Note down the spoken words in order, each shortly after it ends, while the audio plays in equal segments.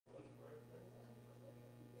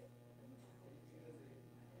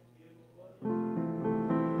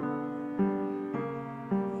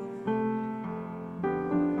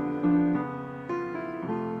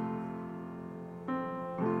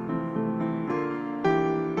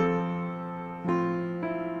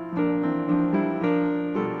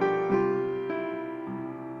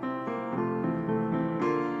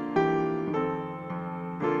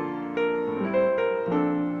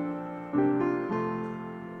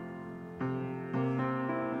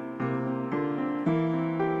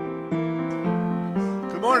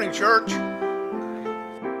Good morning, church.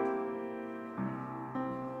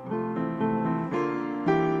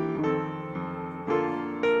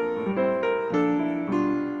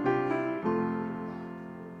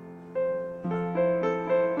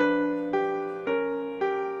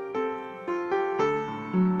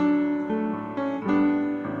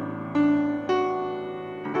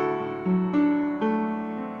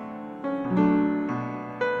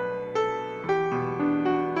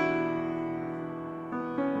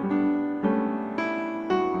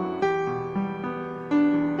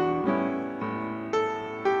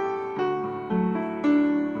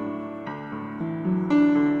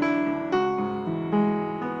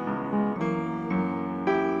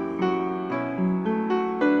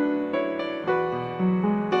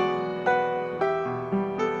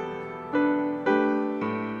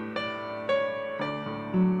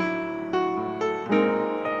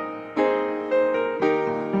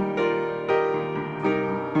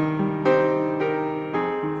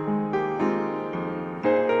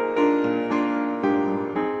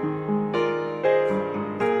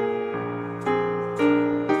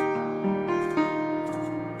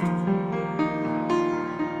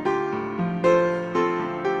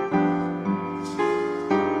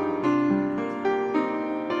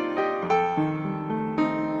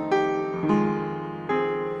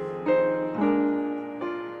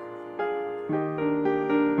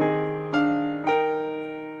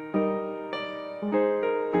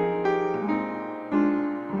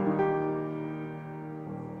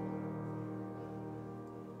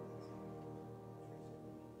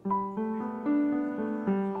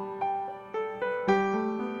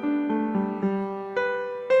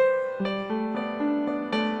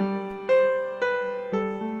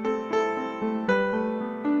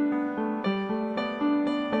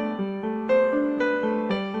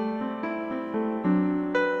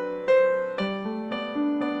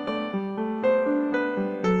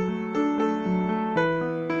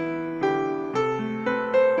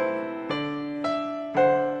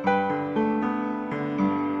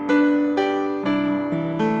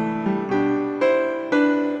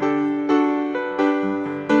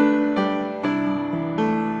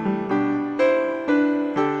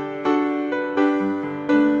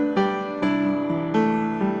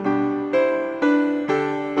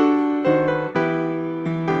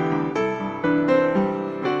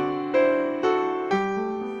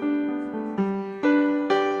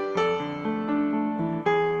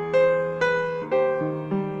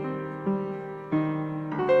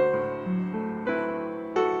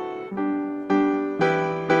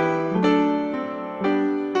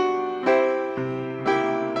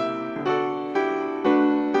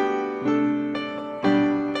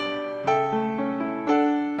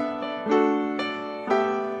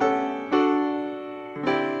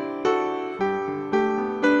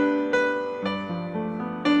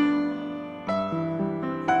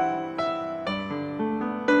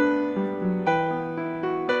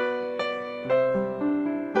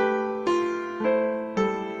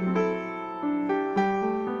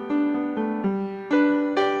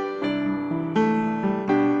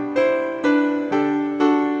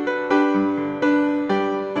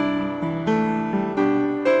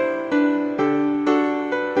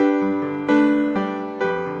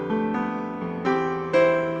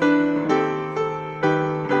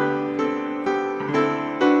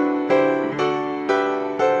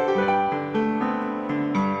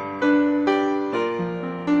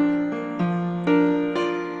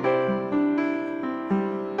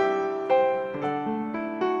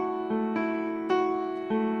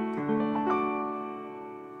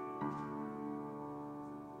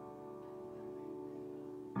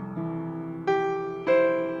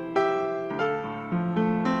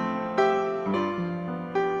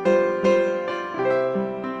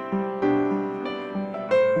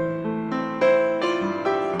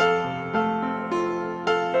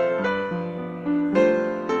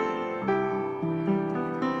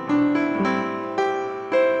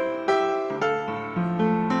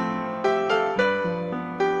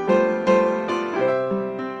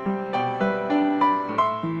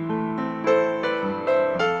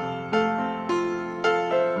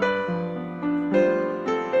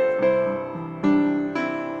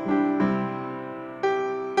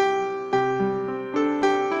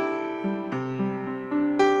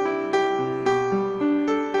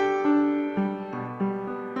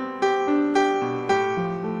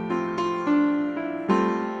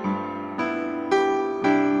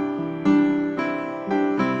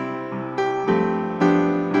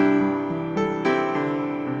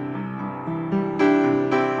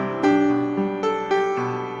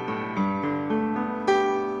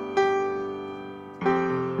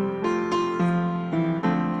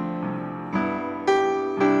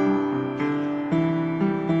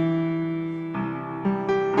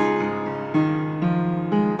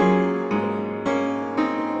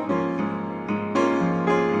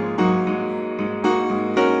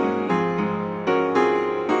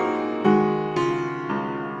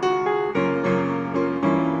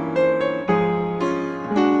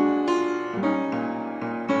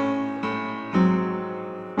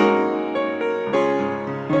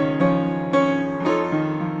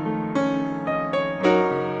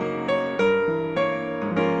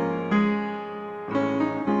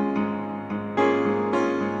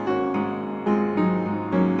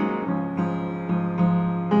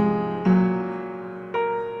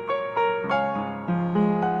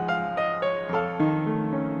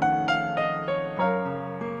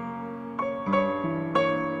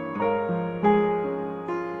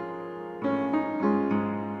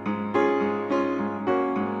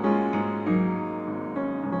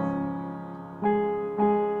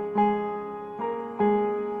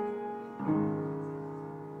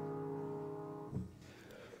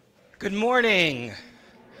 Good morning.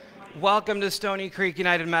 Welcome to Stony Creek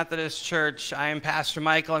United Methodist Church. I am Pastor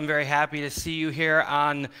Michael. I'm very happy to see you here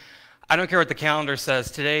on, I don't care what the calendar says,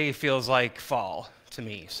 today feels like fall to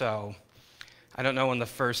me. So I don't know when the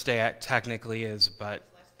first day technically is, but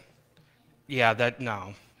yeah,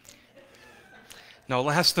 no,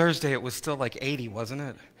 last Thursday it was still like 80, wasn't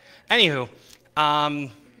it? Anywho,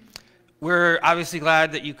 we're obviously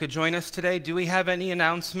glad that you could join us today. Do we have any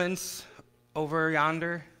announcements over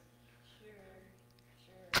yonder?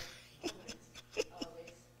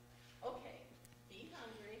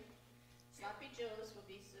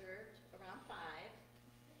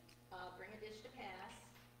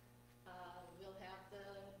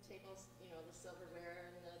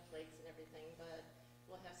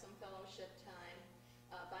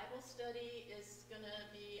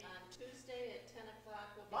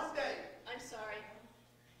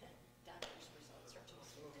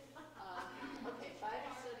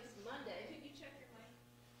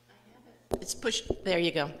 It's pushed. There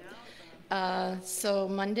you go. So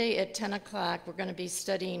Monday at 10 o'clock, we're going to be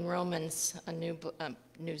studying Romans, a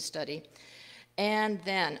new study. And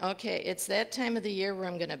then, it's that time of the year where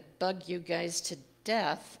I'm going to bug you guys to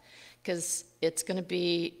death because it's going to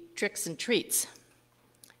be tricks and treats.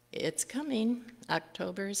 It's coming.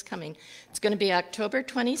 October is coming. It's going to be October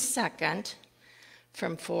 22nd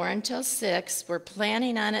from 4 until 6. We're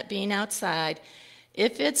planning on it being outside.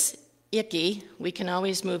 If it's icky, we can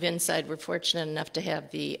always move inside. We're fortunate enough to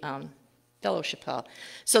have the fellowship hall.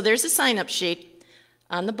 So there's a sign-up sheet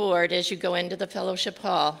on the board as you go into the fellowship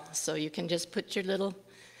hall. So you can just put your little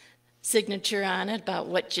signature on it about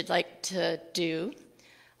what you'd like to do.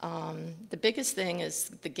 The biggest thing is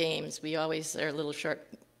the games. We always are a little short.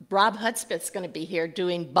 Rob Hudspeth's going to be here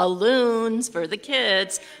doing balloons for the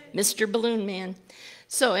kids, Mr. Balloon Man.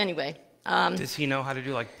 So anyway. Does he know how to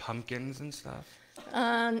do like pumpkins and stuff?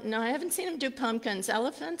 No, I haven't seen him do pumpkins.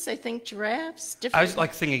 Elephants, I think giraffes. Different. I was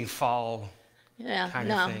like thinking fall kind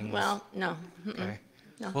of things. Well, no. Okay.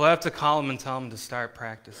 No. We'll have to call him and tell him to start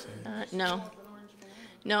practicing. No,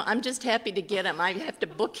 I'm just happy to get him. I have to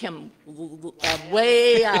book him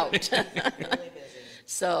way out.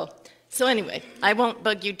 So anyway, I won't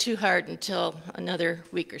bug you too hard until another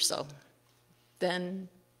week or so. Then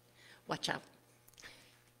watch out.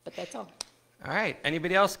 But that's all. All right.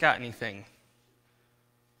 Anybody else got anything?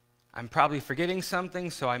 I'm probably forgetting something,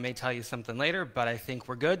 so I may tell you something later, but I think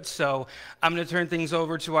we're good. So I'm going to turn things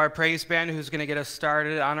over to our praise band, who's going to get us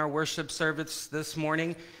started on our worship service this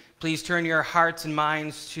morning. Please turn your hearts and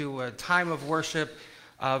minds to a time of worship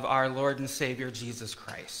of our Lord and Savior, Jesus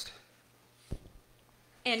Christ.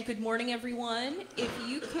 And good morning, everyone. If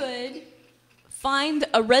you could find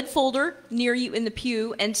a red folder near you in the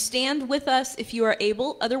pew and stand with us if you are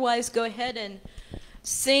able. Otherwise, go ahead and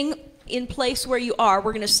sing in place where you are.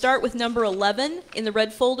 We're going to start with number 11 in the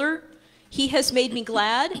red folder. He has made me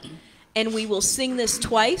glad, and we will sing this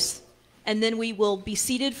twice, and then we will be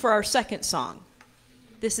seated for our second song.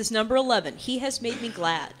 This is number 11. He has made me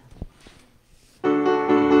glad.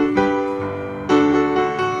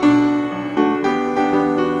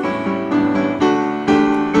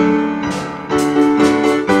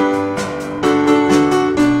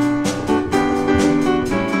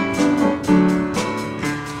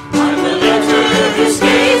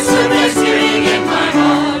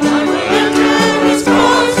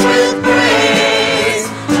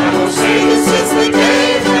 This is the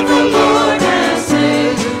day that the Lord has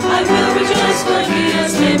made. I will rejoice, for He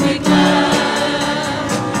has made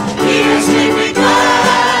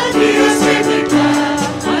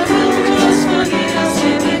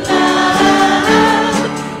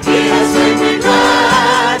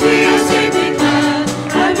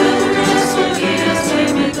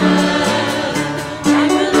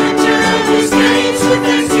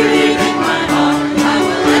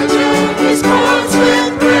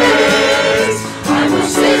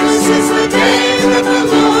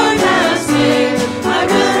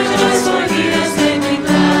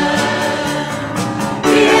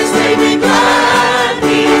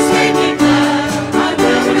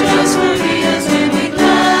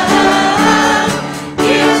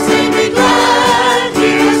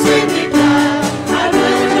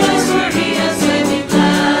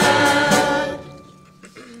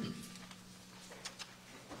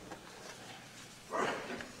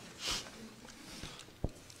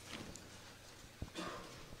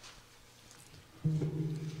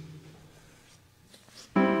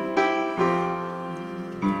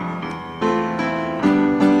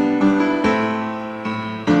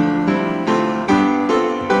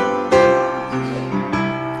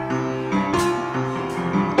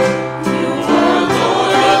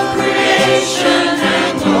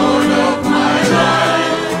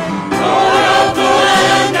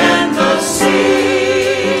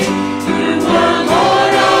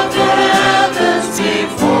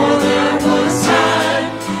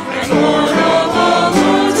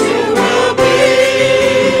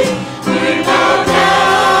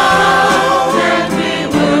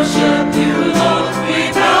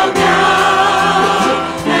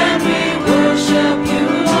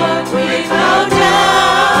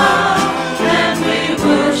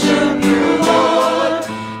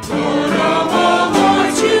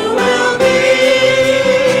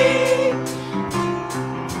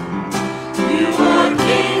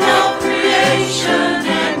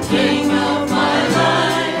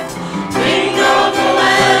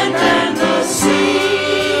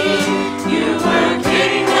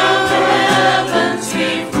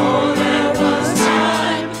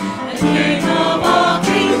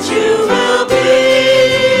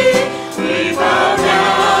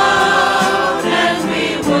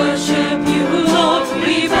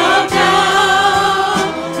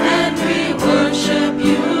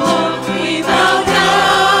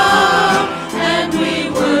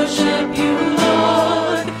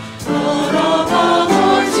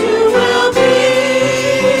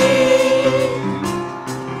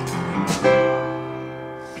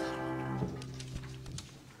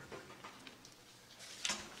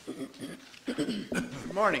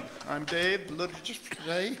I'm Dave, the liturgist for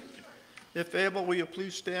today. If able, will you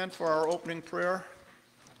please stand for our opening prayer?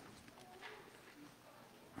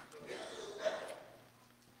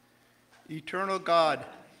 Eternal God,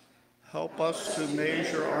 help us to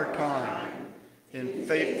measure our time in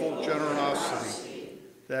faithful generosity,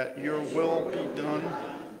 that your will be done,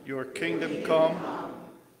 your kingdom come,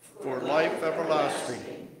 for life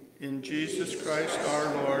everlasting. In Jesus Christ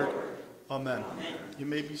our Lord. Amen. You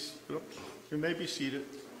may be seated.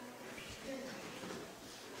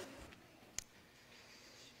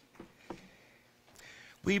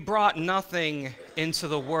 We brought nothing into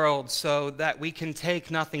the world so that we can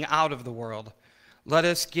take nothing out of the world. Let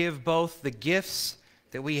us give both the gifts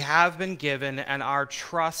that we have been given and our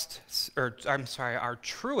our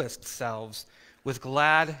truest selves with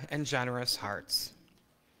glad and generous hearts.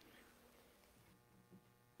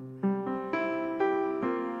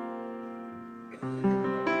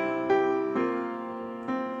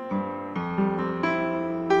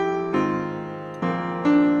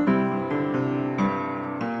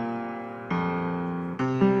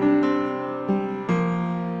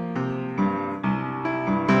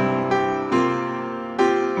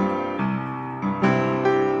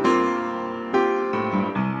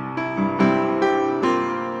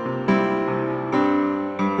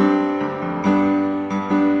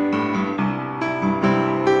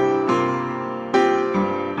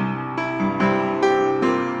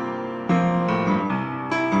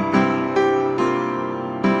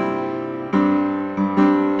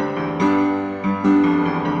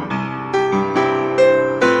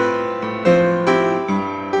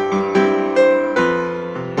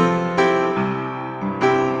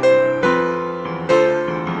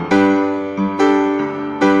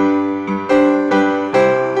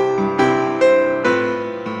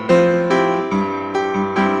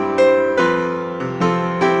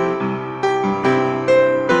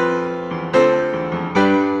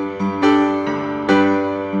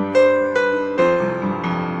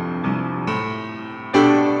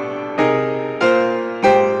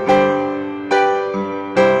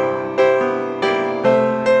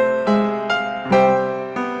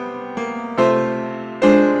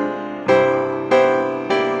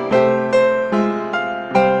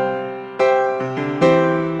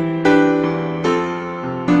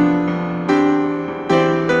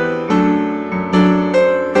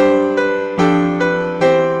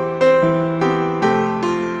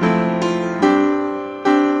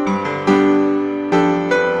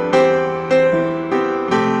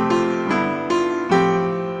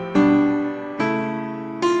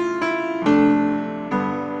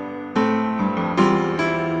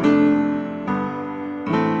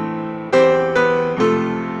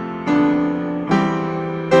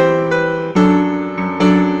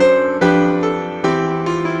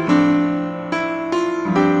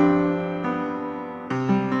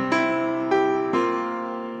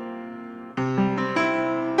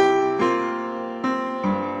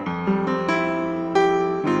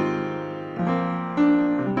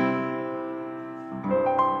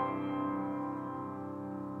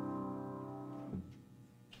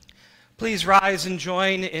 Please rise and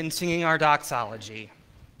join in singing our doxology.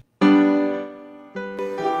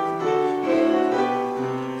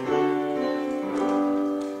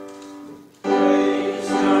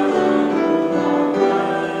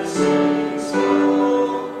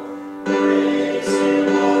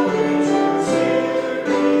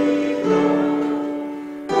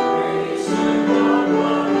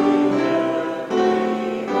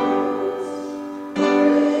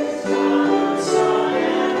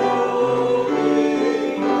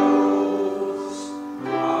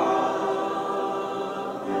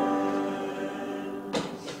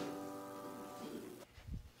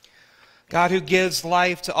 God, who gives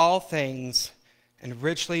life to all things and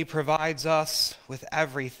richly provides us with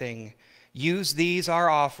everything, use these, our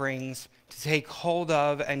offerings, to take hold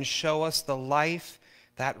of and show us the life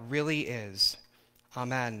that really is.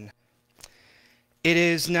 Amen. It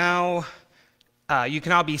is now, you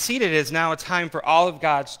can all be seated. It is now a time for all of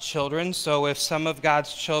God's children. So if some of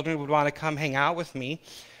God's children would want to come hang out with me,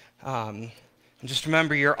 and just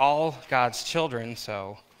remember, you're all God's children,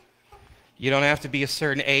 so you don't have to be a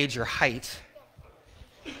certain age or height.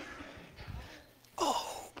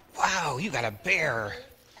 Oh, wow, you got a bear.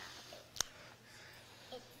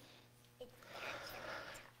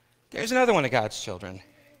 There's another one of God's children.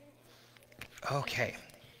 Okay,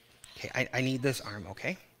 I need this arm,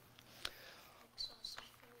 okay?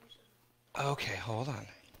 Okay, hold on.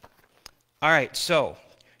 All right, so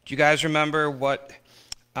do you guys remember what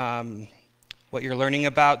you're learning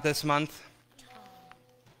about this month?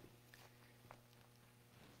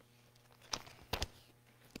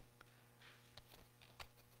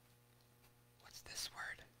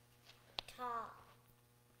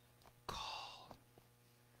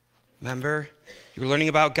 Remember? You're learning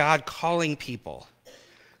about God calling people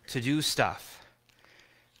to do stuff.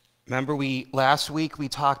 Remember, last week we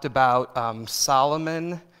talked about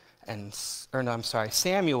Samuel and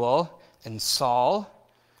Saul.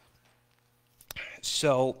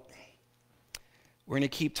 So we're going to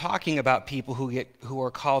keep talking about people who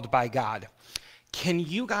are called by God. Can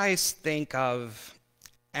you guys think of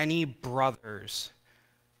any brothers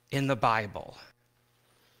in the Bible?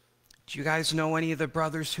 Do you guys know any of the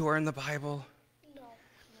brothers who are in the Bible? No.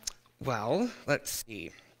 Well, let's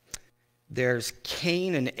see. There's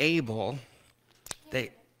Cain and Abel.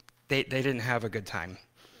 They didn't have a good time.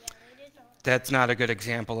 Yeah, they did not. That's not a good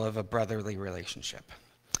example of a brotherly relationship.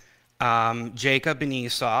 Jacob and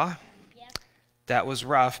Esau. Yep. That was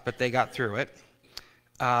rough, but they got through it.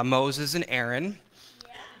 Moses and Aaron.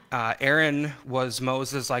 Aaron was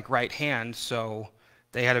Moses' right hand, so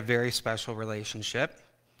they had a very special relationship.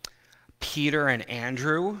 Peter and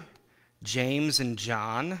Andrew, James and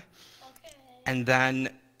John. Okay. And then,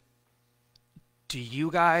 do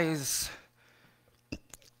you guys,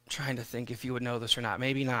 trying to think if you would know this or not,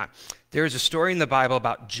 maybe not. There's a story in the Bible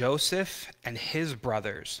about Joseph and his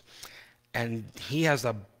brothers. And he has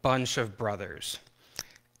a bunch of brothers.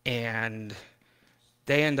 And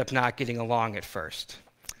they end up not getting along at first.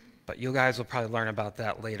 But you guys will probably learn about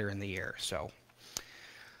that later in the year. So,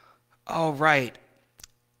 all right.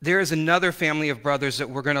 There is another family of brothers that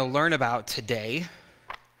we're going to learn about today.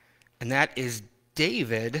 And that is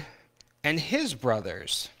David and his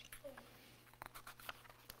brothers.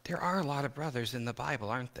 There are a lot of brothers in the Bible,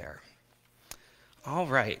 aren't there? All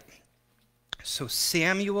right. So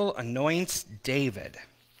Samuel anoints David.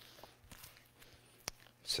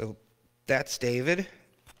 So that's David,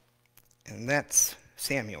 and that's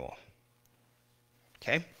Samuel.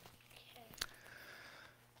 Okay?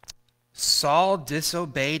 Saul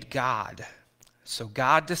disobeyed God, so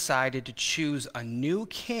God decided to choose a new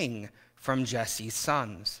king from Jesse's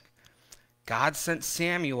sons. God sent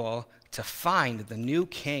Samuel to find the new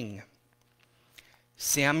king.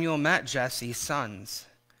 Samuel met Jesse's sons.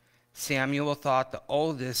 Samuel thought the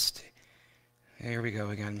oldest, here we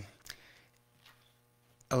go again,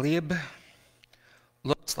 Eliab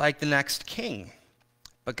looks like the next king.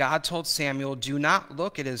 But God told Samuel, do not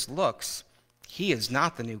look at his looks. He is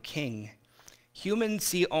not the new king. Humans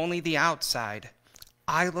see only the outside.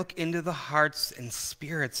 I look into the hearts and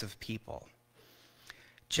spirits of people.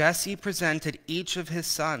 Jesse presented each of his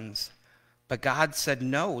sons, but God said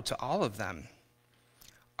no to all of them.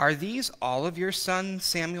 Are these all of your sons?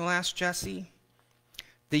 Samuel asked Jesse.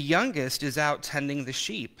 The youngest is out tending the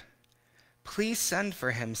sheep. Please send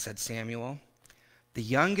for him, said Samuel. The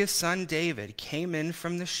youngest son, David, came in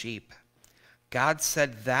from the sheep. God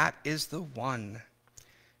said, that is the one.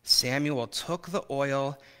 Samuel took the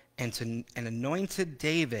oil and anointed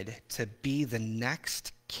David to be the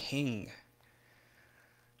next king.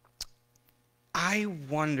 I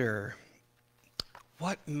wonder,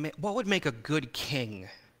 what would make a good king?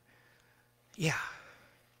 Yeah.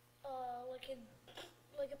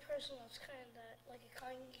 Like a person that's like a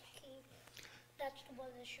kind king. That's the one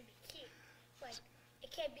that should be king. Like,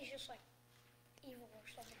 it can't be just like evil or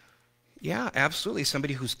something. Yeah, absolutely.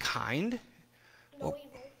 Somebody who's kind. No Well,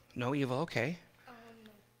 evil. No evil, okay.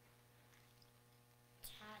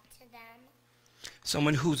 Talk to them.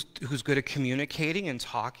 Someone who's good at communicating and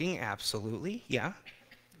talking, absolutely. Yeah.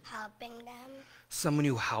 Helping them. Someone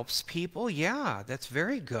who helps people, yeah, that's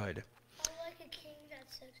very good. I like a king that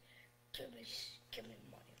says, give me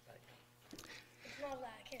money right now. It's not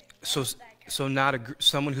that king. So not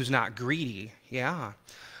someone who's not greedy, yeah.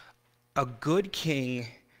 A good king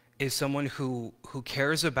is someone who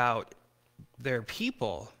cares about their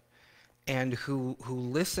people and who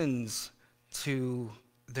listens to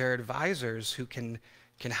their advisors, who can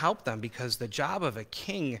help them, because the job of a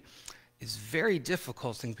king is very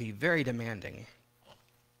difficult and can be very demanding.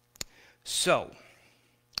 So,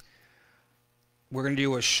 we're going to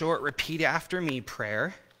do a short repeat after me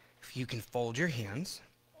prayer. If you can fold your hands.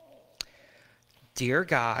 Dear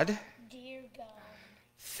God, Dear God,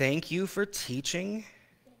 thank you for teaching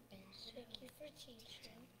thank you for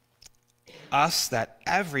teaching us that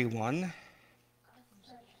everyone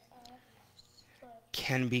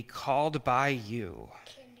can be called by you.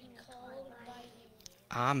 can be called by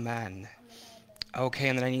you. Amen. Okay,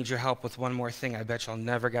 and then I need your help with one more thing. I bet you'll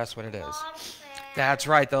never guess what it is. That's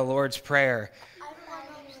right, the Lord's Prayer.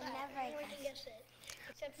 Everyone can guess it,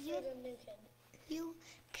 except for the new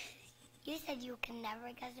kid. You said you can never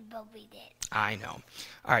guess it, but we did. I know.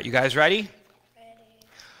 All right, you guys ready?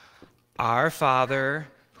 Our Father,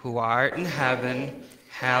 who art in heaven,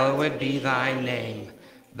 hallowed be thy name.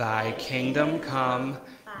 Thy kingdom come,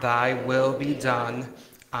 Thy will be done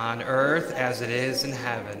on earth as it is in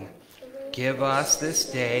heaven. Give us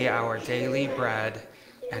this day our daily bread,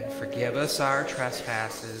 and forgive us our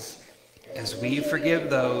trespasses, as we forgive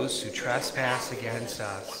those who trespass against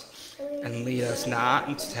us. And lead us not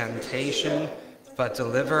into temptation, but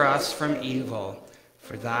deliver us from evil.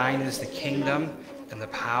 For thine is the kingdom, and the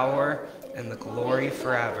power, and the glory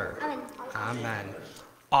forever. Amen.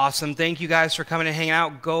 Awesome. Thank you guys for coming and hanging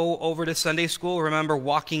out. Go over to Sunday school. Remember,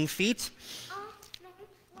 walking feet.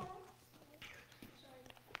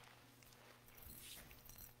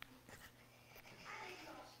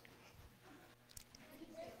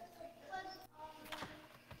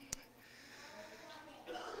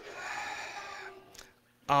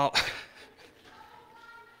 At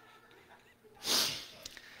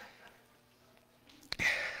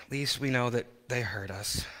least we know that they hurt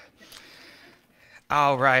us.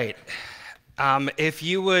 All right. If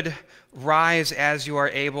you would rise as you are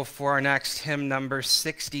able for our next hymn, number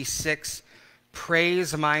 66,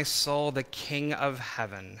 Praise My Soul, the King of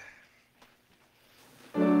Heaven.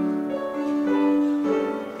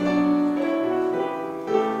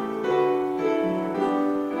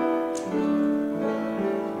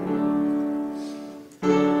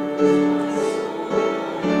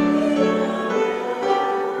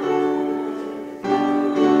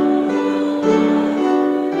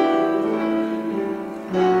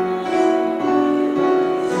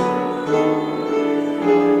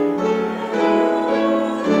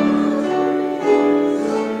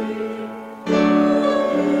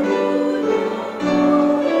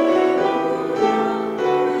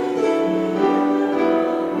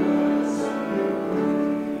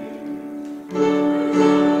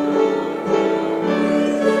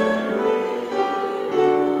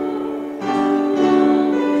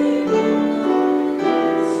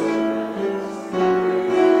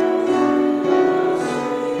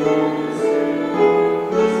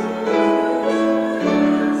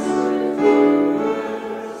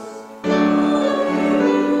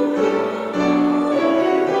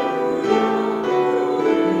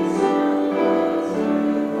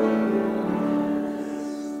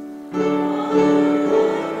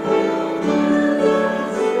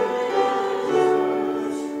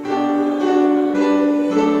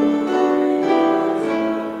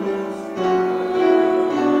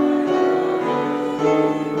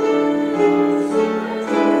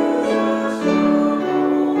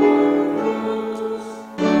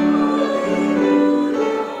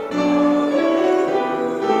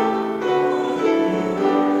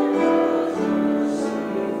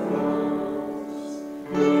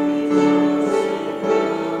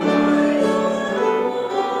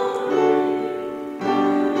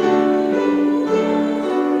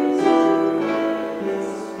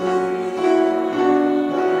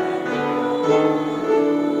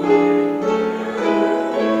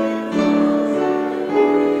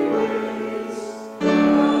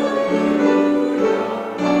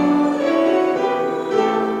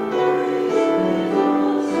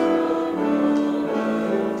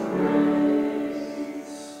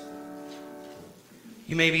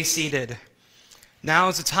 You may be seated. Now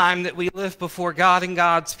is the time that we lift before God and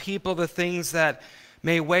God's people the things that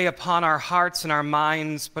may weigh upon our hearts and our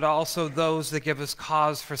minds, but also those that give us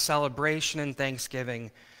cause for celebration and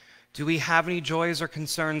thanksgiving. Do we have any joys or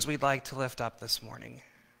concerns we'd like to lift up this morning?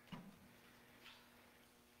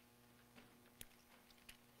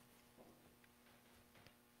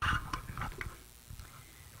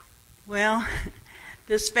 Well,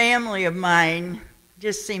 this family of mine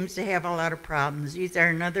just seems to have a lot of problems. These are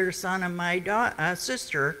another son of my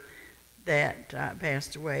sister that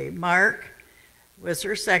passed away. Mark was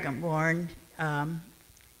her second born.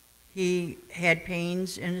 He had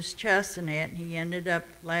pains in his chest and that, and he ended up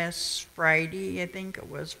last Friday, I think it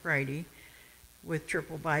was Friday, with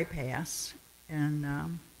triple bypass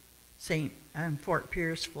in Fort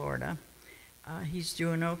Pierce, Florida. He's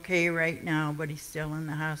doing okay right now, but he's still in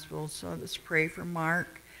the hospital, so let's pray for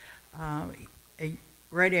Mark.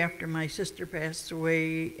 Right after my sister passed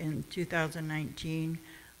away in 2019,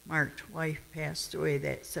 Mark's wife passed away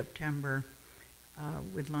that September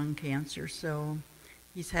with lung cancer, so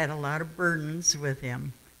he's had a lot of burdens with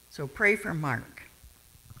him. So pray for Mark.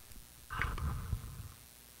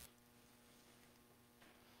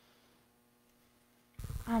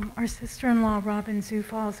 Our sister-in-law, Robin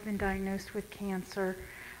Zufall, has been diagnosed with cancer.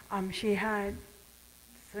 She had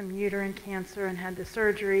some uterine cancer and had the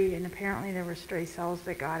surgery, and apparently there were stray cells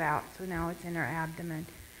that got out, so now it's in her abdomen.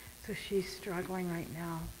 So she's struggling right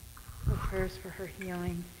now. So prayers for her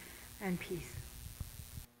healing and peace.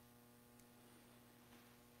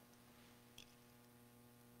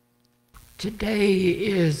 Today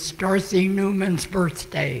is Dorothy Newman's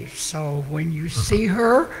birthday, so when you see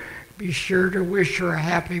her, be sure to wish her a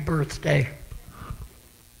happy birthday.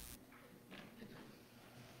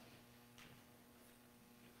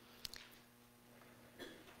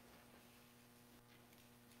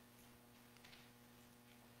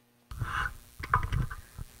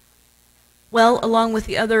 Well, along with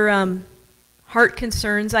the other heart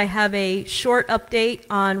concerns, I have a short update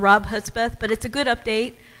on Rob Hudspeth, but it's a good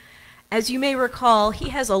update. As you may recall, he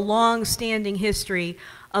has a long-standing history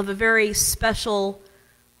of a very special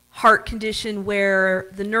heart condition where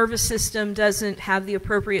the nervous system doesn't have the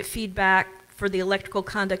appropriate feedback for the electrical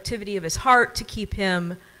conductivity of his heart to keep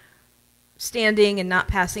him standing and not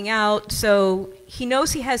passing out. So he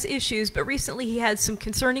knows he has issues, but recently he had some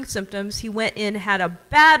concerning symptoms. He went in, had a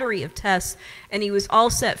battery of tests, and he was all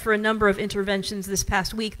set for a number of interventions this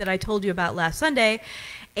past week that I told you about last Sunday.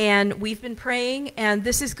 And we've been praying, and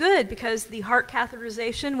this is good because the heart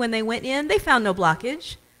catheterization, when they went in, they found no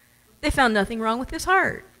blockage. They found nothing wrong with his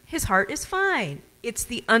heart. His heart is fine. It's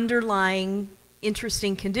the underlying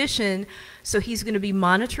interesting condition, so he's going to be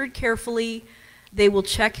monitored carefully. They will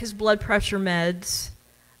check his blood pressure meds,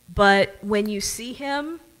 but when you see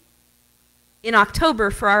him in October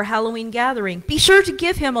for our Halloween gathering, be sure to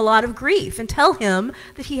give him a lot of grief and tell him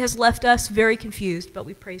that he has left us very confused, but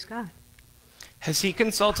we praise God. Has he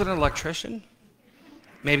consulted an electrician?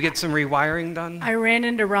 Maybe get some rewiring done? I ran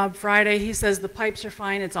into Rob Friday. He says the pipes are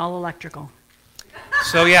fine. It's all electrical.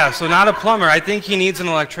 So yeah, so not a plumber. I think he needs an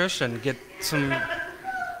electrician. Get some... That's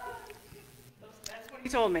what he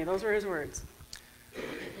told me. Those were his words.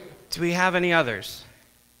 Do we have any others?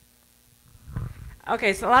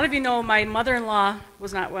 Okay, so a lot of you know my mother-in-law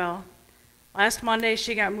was not well. Last Monday,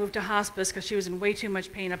 she got moved to hospice because she was in way too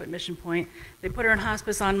much pain up at Mission Point. They put her in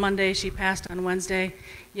hospice on Monday. She passed on Wednesday.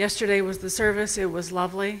 Yesterday was the service. It was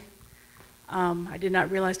lovely. I did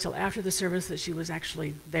not realize till after the service that she was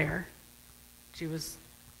actually there. She was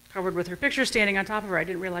covered with her picture standing on top of her. I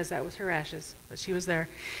didn't realize that was her ashes, but she was there.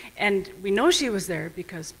 And we know she was there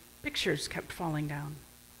because pictures kept falling down.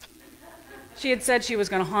 She had said she was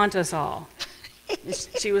going to haunt us all.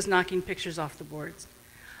 She was knocking pictures off the boards.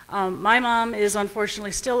 My mom is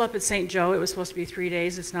unfortunately still up at St. Joe. It was supposed to be 3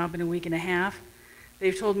 days. It's now been a week and a half.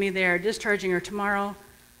 They've told me they are discharging her tomorrow.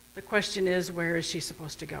 The question is, where is she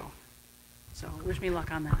supposed to go? So wish me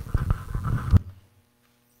luck on that.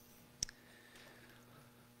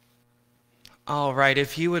 All right,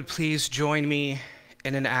 if you would please join me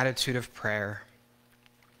in an attitude of prayer.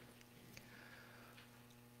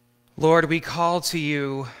 Lord, we call to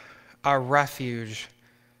you our refuge.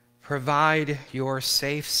 Provide your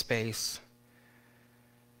safe space.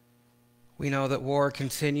 We know that war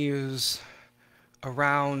continues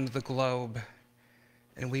around the globe,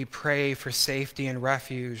 and we pray for safety and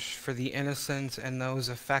refuge for the innocent and those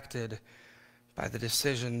affected by the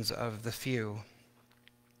decisions of the few.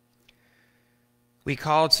 We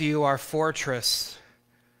call to you our fortress.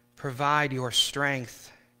 Provide your strength.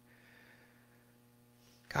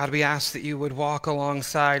 God, we ask that you would walk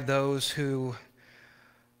alongside those who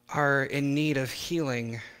are in need of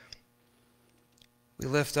healing. We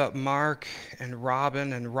lift up Mark and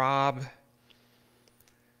Robin and Rob,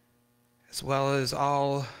 as well as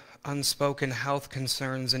all unspoken health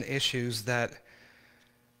concerns and issues that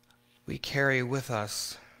we carry with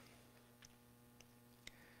us.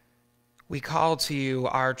 We call to you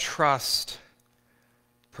our trust.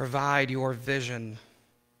 Provide your vision.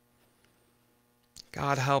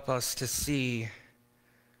 God, help us to see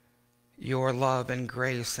your love and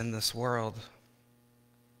grace in this world.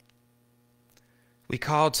 We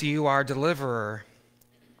call to you our deliverer.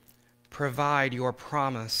 Provide your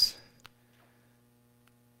promise.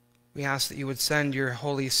 We ask that you would send your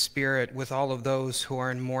Holy Spirit with all of those who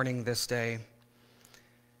are in mourning this day.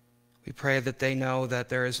 We pray that they know that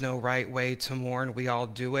there is no right way to mourn. We all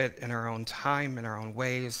do it in our own time, in our own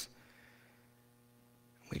ways.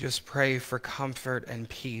 We just pray for comfort and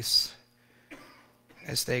peace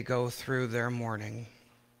as they go through their mourning.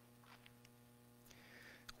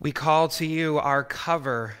 We call to you our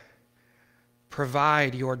cover.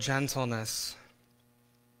 Provide your gentleness.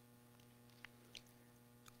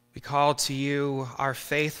 We call to you our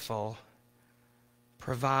faithful.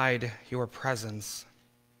 Provide your presence.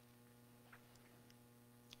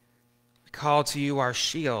 We call to you our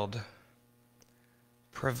shield.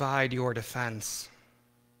 Provide your defense.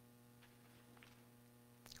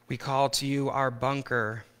 We call to you our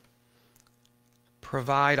bunker.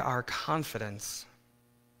 Provide our confidence.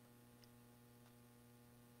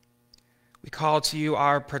 We call to you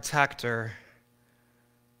our protector.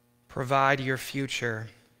 Provide your future.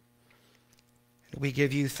 We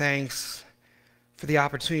give you thanks for the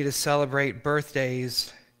opportunity to celebrate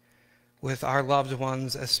birthdays with our loved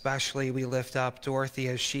ones. Especially we lift up Dorothy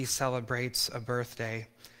as she celebrates a birthday,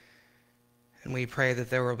 and we pray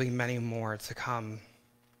that there will be many more to come.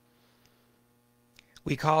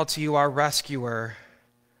 We call to you, our rescuer,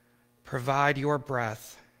 provide your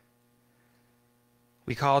breath.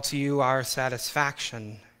 We call to you, our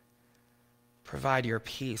satisfaction, provide your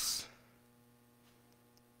peace.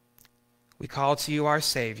 We call to you, our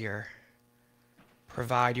Savior,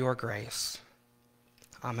 provide your grace.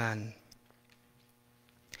 Amen.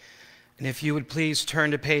 And if you would please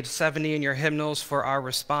turn to page 70 in your hymnals for our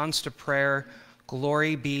response to prayer,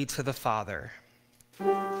 Glory be to the Father.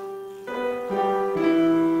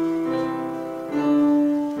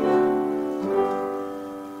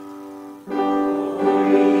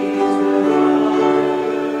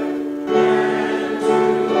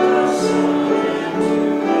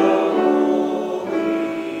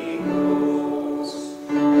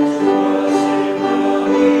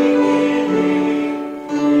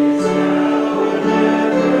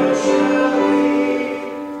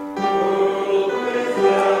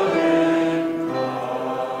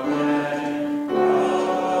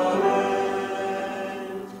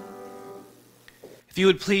 If you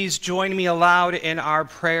would please join me aloud in our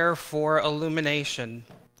prayer for illumination.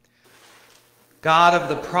 God of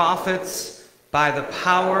the prophets, by the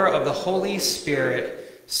power of the Holy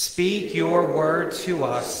Spirit, speak your word to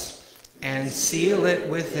us and seal it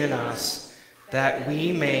within us, that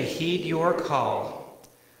we may heed your call.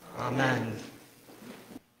 Amen.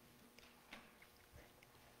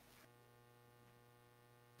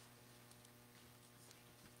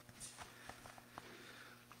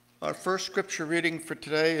 Our first scripture reading for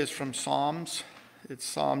today is from Psalms. It's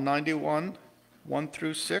Psalm 91, 1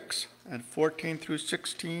 through 6, and 14 through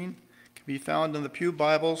 16. Can be found in the Pew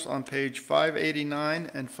Bibles on page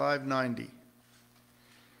 589 and 590.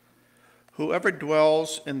 Whoever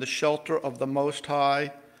dwells in the shelter of the Most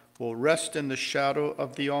High will rest in the shadow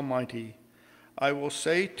of the Almighty. I will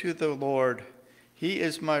say to the Lord, He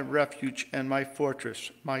is my refuge and my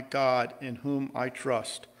fortress, my God in whom I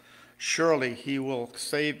trust. Surely he will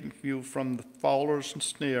save you from the fowler's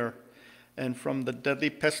snare and from the deadly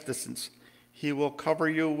pestilence. He will cover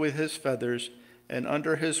you with his feathers, and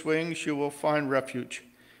under his wings you will find refuge.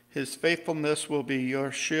 His faithfulness will be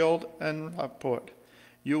your shield and rampart.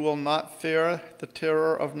 You will not fear the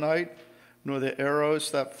terror of night, nor the arrows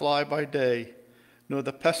that fly by day, nor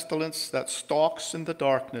the pestilence that stalks in the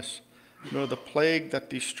darkness, nor the plague that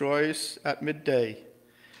destroys at midday.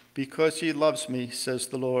 Because he loves me, says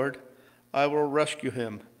the Lord, I will rescue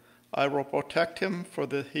him. I will protect him, for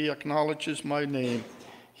he acknowledges my name.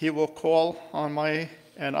 He will call on me,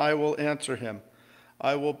 and I will answer him.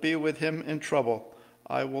 I will be with him in trouble.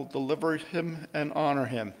 I will deliver him and honor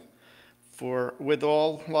him. For with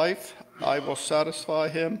all life I will satisfy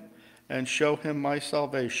him and show him my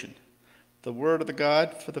salvation. The word of the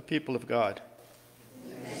God for the people of God.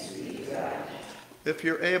 Thanks be to God. If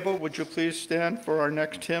you're able, would you please stand for our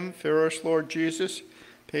next hymn, Fear us, Lord Jesus,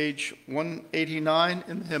 page 189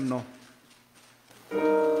 in the hymnal.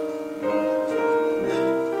 Amen.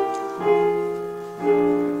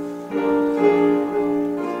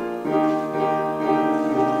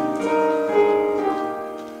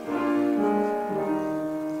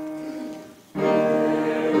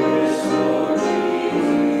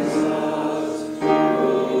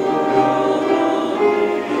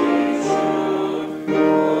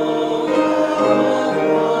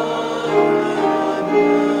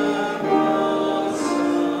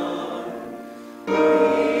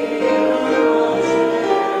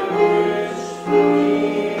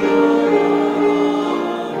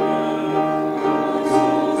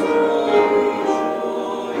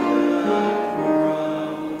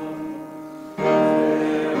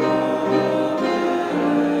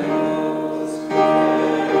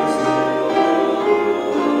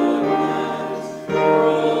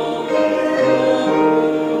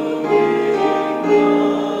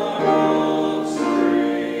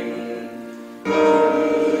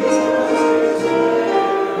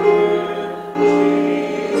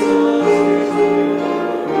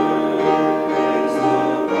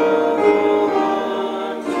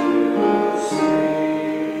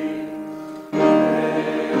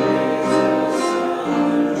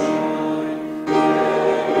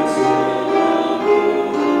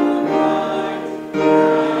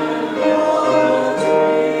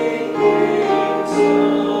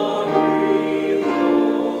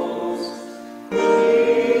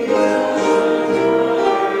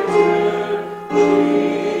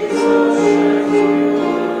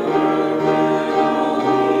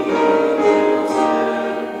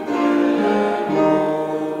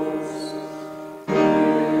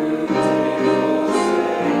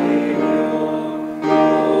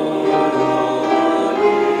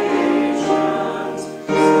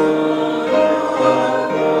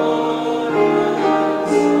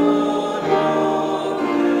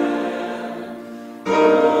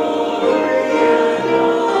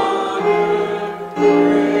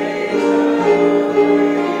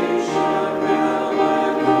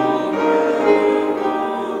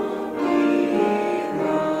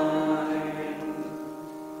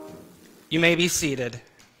 may be seated.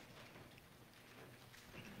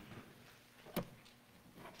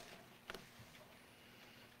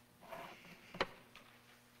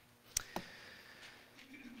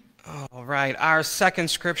 All right, our second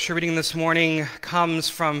scripture reading this morning comes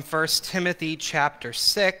from 1 Timothy chapter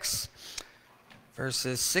 6,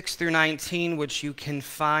 verses 6 through 19, which you can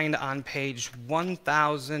find on page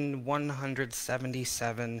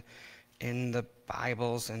 1177 in the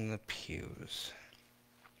Bibles in the pews.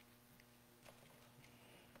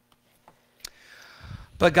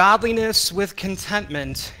 But godliness with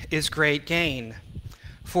contentment is great gain,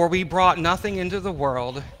 for we brought nothing into the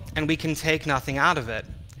world, and we can take nothing out of it.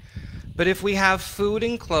 But if we have food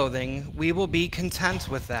and clothing, we will be content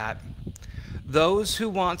with that. Those who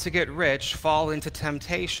want to get rich fall into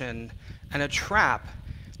temptation and a trap,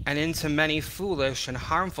 and into many foolish and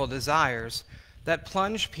harmful desires that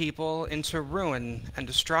plunge people into ruin and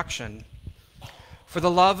destruction. For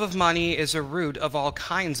the love of money is a root of all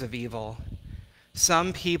kinds of evil.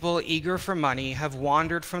 Some people eager for money have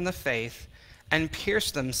wandered from the faith and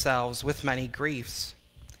pierced themselves with many griefs.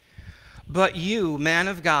 But you, man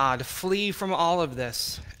of God, flee from all of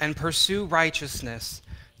this and pursue righteousness,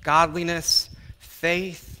 godliness,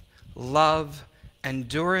 faith, love,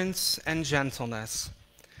 endurance, and gentleness.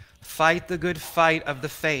 Fight the good fight of the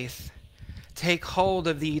faith. Take hold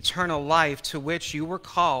of the eternal life to which you were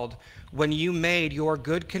called when you made your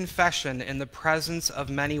good confession in the presence of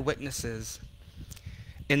many witnesses.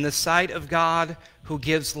 In the sight of God, who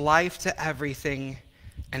gives life to everything,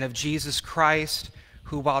 and of Jesus Christ,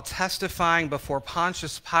 who while testifying before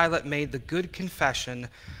Pontius Pilate made the good confession,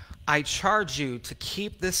 I charge you to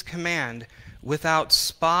keep this command without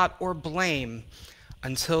spot or blame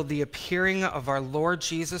until the appearing of our Lord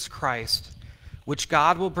Jesus Christ, which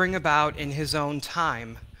God will bring about in his own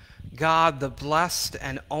time. God, the blessed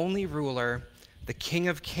and only ruler, the King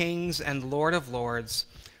of kings and Lord of lords,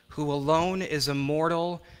 who alone is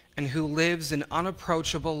immortal and who lives in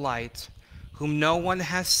unapproachable light, whom no one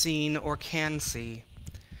has seen or can see.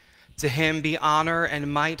 To him be honor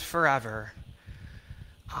and might forever.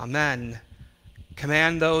 Amen.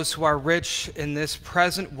 Command those who are rich in this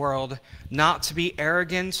present world not to be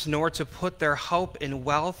arrogant, nor to put their hope in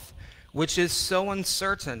wealth, which is so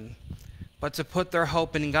uncertain, but to put their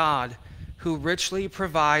hope in God, who richly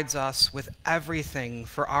provides us with everything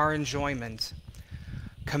for our enjoyment.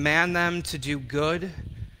 Command them to do good,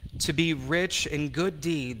 to be rich in good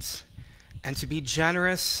deeds, and to be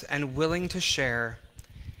generous and willing to share.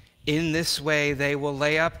 In this way they will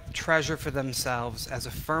lay up treasure for themselves as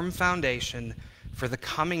a firm foundation for the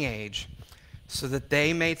coming age, so that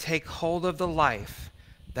they may take hold of the life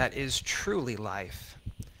that is truly life.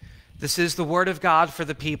 This is the word of God for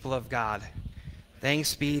the people of God.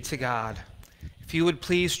 Thanks be to God. If you would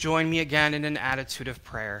please join me again in an attitude of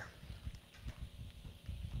prayer.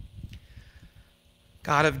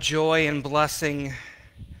 God of joy and blessing,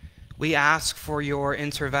 we ask for your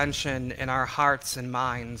intervention in our hearts and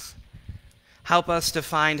minds. Help us to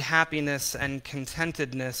find happiness and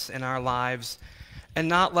contentedness in our lives, and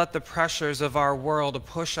not let the pressures of our world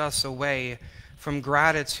push us away from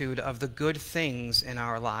gratitude of the good things in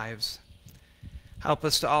our lives. Help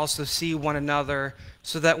us to also see one another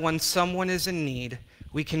so that when someone is in need,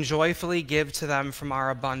 we can joyfully give to them from our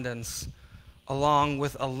abundance, along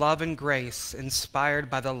with a love and grace inspired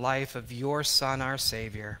by the life of your Son, our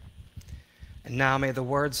Savior. And now may the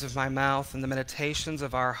words of my mouth and the meditations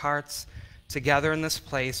of our hearts together in this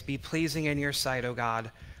place be pleasing in your sight, O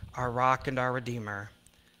God, our rock and our Redeemer.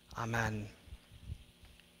 Amen.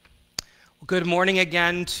 Well, good morning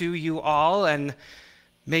again to you all, and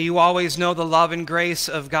may you always know the love and grace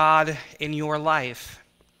of God in your life.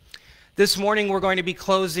 This morning we're going to be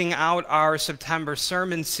closing out our September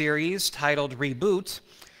sermon series titled Reboot,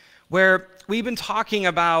 where we've been talking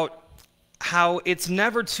about how it's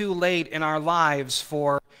never too late in our lives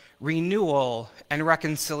for renewal and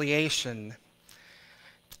reconciliation.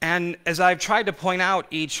 And as I've tried to point out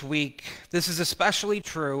each week, this is especially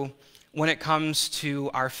true when it comes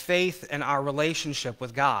to our faith and our relationship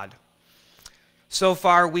with God. So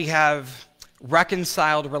far, we have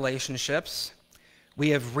reconciled relationships, we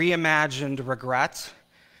have reimagined regret,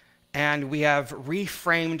 and we have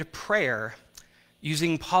reframed prayer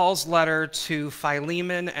using Paul's letter to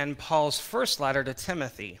Philemon and Paul's first letter to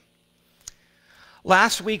Timothy.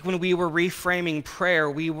 Last week when we were reframing prayer,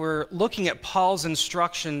 we were looking at Paul's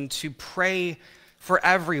instruction to pray for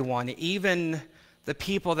everyone, even the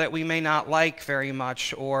people that we may not like very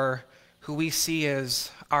much or who we see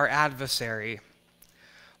as our adversary.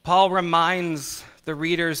 Paul reminds the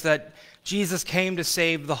readers that Jesus came to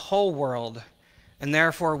save the whole world, and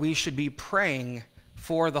therefore we should be praying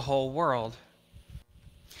for the whole world.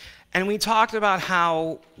 And we talked about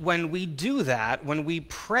how when we do that, when we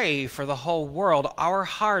pray for the whole world, our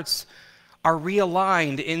hearts are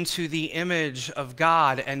realigned into the image of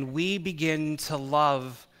God, and we begin to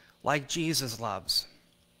love like Jesus loves.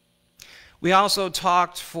 We also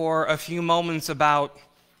talked for a few moments about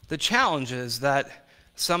the challenges that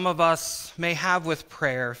some of us may have with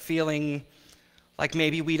prayer, feeling like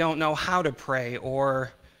maybe we don't know how to pray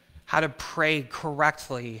or how to pray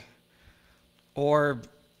correctly, or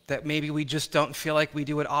that maybe we just don't feel like we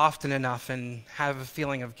do it often enough and have a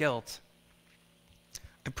feeling of guilt.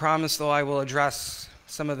 I promise, though, I will address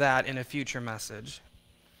some of that in a future message.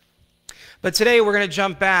 But today we're going to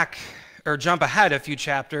jump ahead a few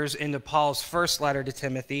chapters into Paul's first letter to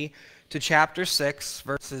Timothy, to chapter 6,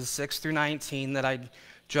 verses 6 through 19 that I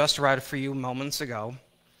just read for you moments ago.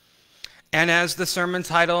 And as the sermon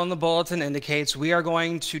title in the bulletin indicates, we are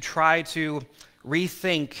going to try to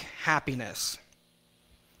rethink happiness.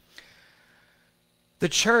 The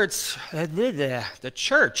church, there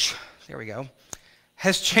we go,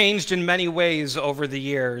 has changed in many ways over the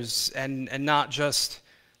years, and not just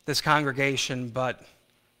this congregation, but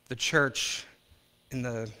the church in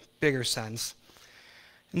the bigger sense.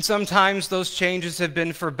 And sometimes those changes have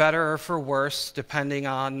been for better or for worse, depending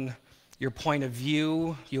on your point of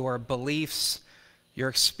view, your beliefs, your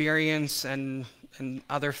experience, and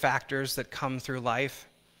other factors that come through life.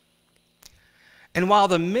 And while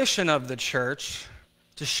the mission of the church,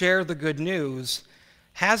 to share the good news,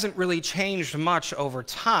 hasn't really changed much over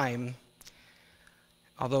time,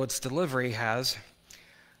 although its delivery has,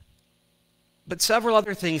 but several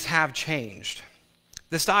other things have changed.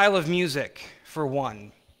 The style of music, for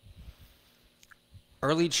one.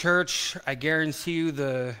 Early church, I guarantee you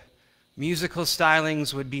the musical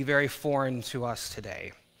stylings would be very foreign to us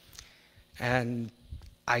today. And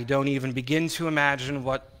I don't even begin to imagine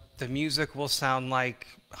what the music will sound like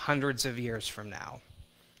hundreds of years from now.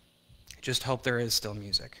 I just hope there is still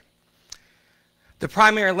music. The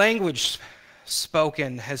primary language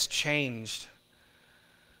spoken has changed.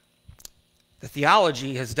 The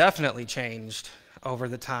theology has definitely changed over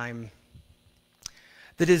the time.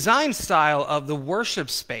 The design style of the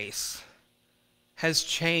worship space has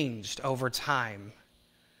changed over time.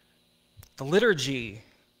 The liturgy,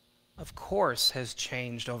 of course, has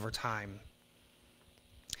changed over time.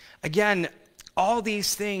 Again, all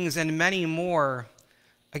these things and many more,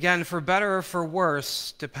 again, for better or for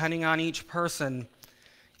worse, depending on each person,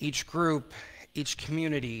 each group, each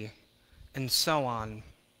community, and so on.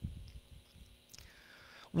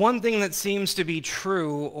 One thing that seems to be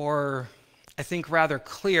true, or I think rather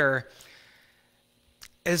clear,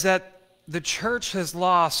 is that the church has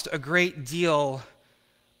lost a great deal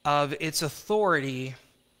of its authority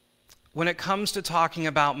when it comes to talking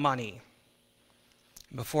about money.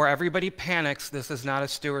 Before everybody panics, this is not a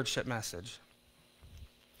stewardship message.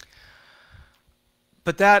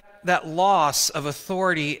 But that loss of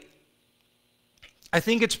authority, I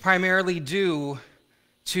think it's primarily due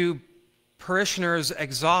to parishioners'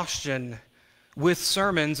 exhaustion with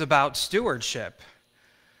sermons about stewardship,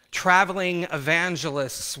 traveling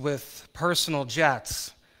evangelists with personal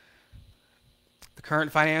jets, the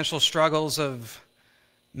current financial struggles of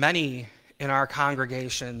many in our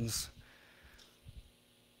congregations,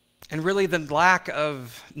 and really the lack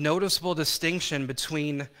of noticeable distinction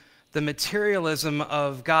between the materialism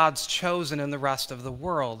of God's chosen and the rest of the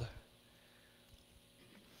world.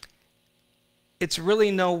 It's really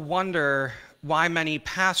no wonder why many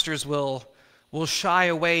pastors will shy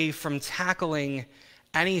away from tackling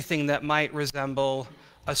anything that might resemble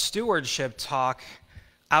a stewardship talk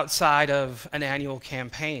outside of an annual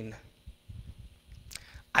campaign.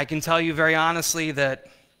 I can tell you very honestly that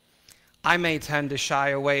I may tend to shy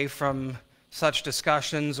away from such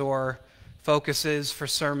discussions or focuses for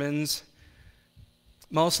sermons,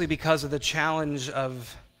 mostly because of the challenge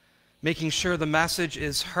of making sure the message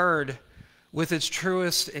is heard with its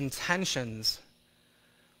truest intentions.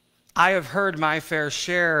 I have heard my fair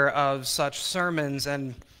share of such sermons,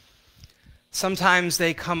 and sometimes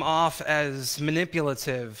they come off as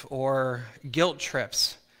manipulative or guilt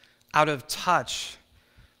trips, out of touch,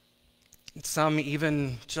 some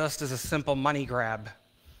even just as a simple money grab.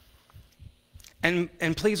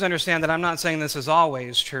 And please understand that I'm not saying this is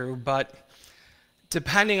always true, but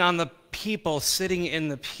depending on the people sitting in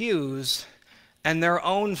the pews and their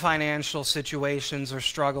own financial situations or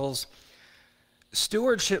struggles,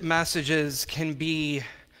 stewardship messages can be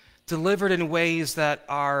delivered in ways that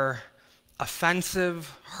are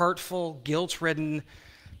offensive, hurtful, guilt-ridden,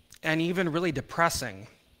 and even really depressing.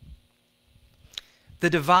 The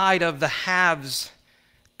divide of the haves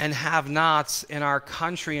and have-nots in our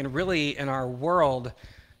country and really in our world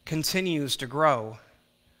continues to grow.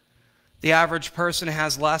 The average person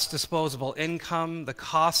has less disposable income. The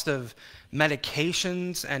cost of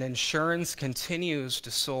medications and insurance continues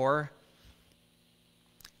to soar.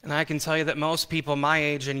 And I can tell you that most people my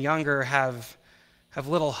age and younger have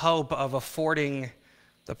little hope of affording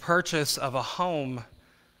the purchase of a home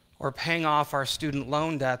or paying off our student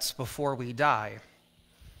loan debts before we die.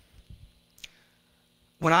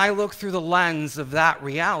 When I look through the lens of that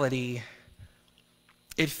reality,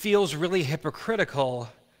 it feels really hypocritical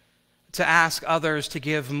to ask others to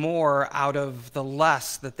give more out of the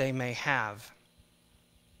less that they may have.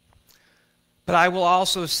 But I will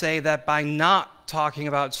also say that by not talking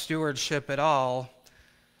about stewardship at all,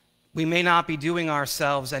 we may not be doing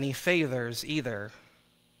ourselves any favors either.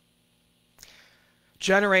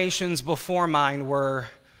 Generations before mine were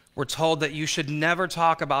told that you should never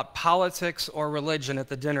talk about politics or religion at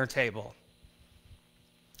the dinner table.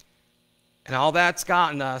 And all that's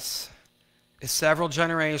gotten us is several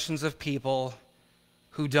generations of people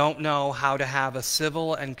who don't know how to have a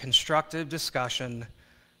civil and constructive discussion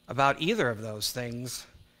about either of those things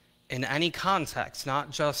in any context,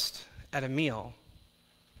 not just at a meal.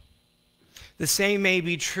 The same may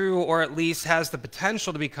be true, or at least has the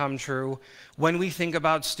potential to become true, when we think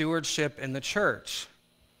about stewardship in the church.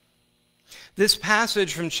 This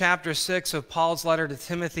passage from chapter 6 of Paul's letter to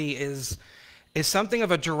Timothy is something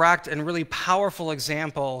of a direct and really powerful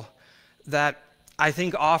example that I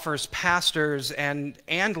think offers pastors and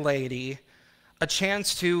laity a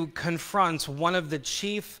chance to confront one of the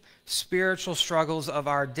chief spiritual struggles of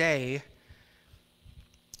our day,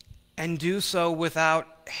 and do so without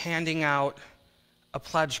handing out a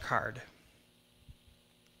pledge card.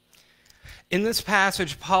 In this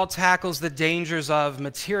passage, Paul tackles the dangers of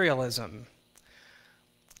materialism,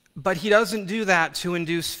 but he doesn't do that to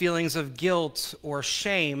induce feelings of guilt or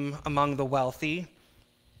shame among the wealthy,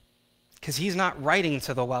 because he's not writing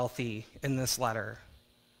to the wealthy in this letter.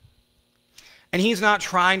 And he's not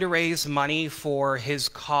trying to raise money for his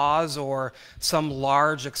cause or some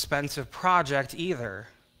large, expensive project either.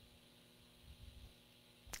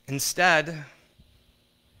 Instead,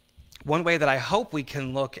 one way that I hope we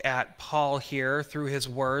can look at Paul here through his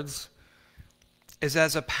words is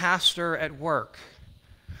as a pastor at work,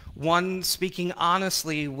 one speaking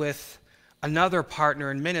honestly with another partner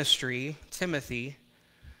in ministry, Timothy,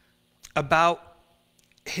 about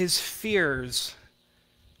his fears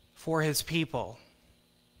for his people.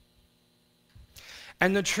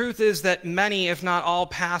 And the truth is that many, if not all,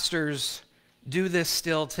 pastors do this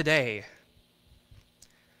still today.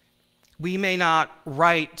 We may not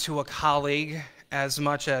write to a colleague as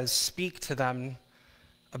much as speak to them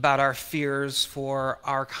about our fears for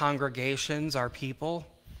our congregations, our people.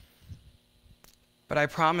 But I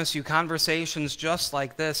promise you, conversations just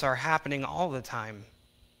like this are happening all the time.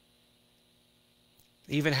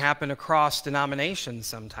 They even happen across denominations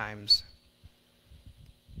sometimes.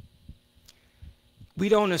 We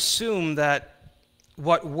don't assume that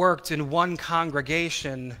what worked in one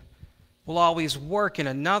congregation will always work in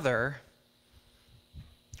another.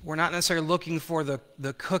 We're not necessarily looking for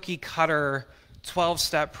the cookie-cutter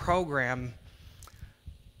 12-step program,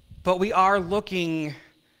 but we are looking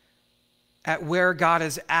at where God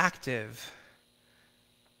is active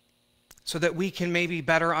so that we can maybe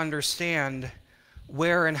better understand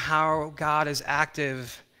where and how God is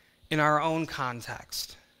active in our own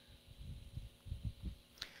context.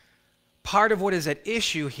 Part of what is at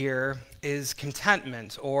issue here is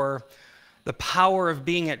contentment, or the power of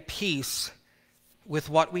being at peace with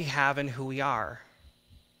what we have and who we are.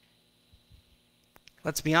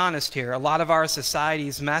 Let's be honest here. A lot of our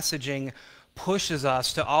society's messaging pushes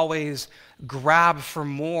us to always grab for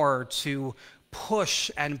more, to push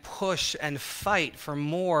and fight for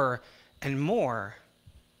more and more.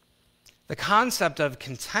 The concept of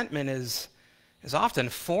contentment is often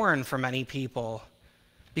foreign for many people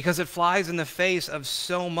because it flies in the face of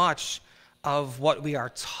so much of what we are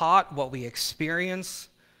taught, what we experience,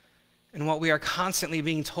 and what we are constantly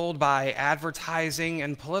being told by advertising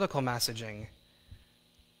and political messaging.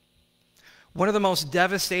 One of the most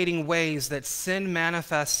devastating ways that sin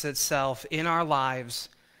manifests itself in our lives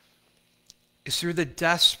is through the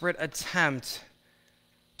desperate attempt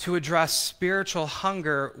to address spiritual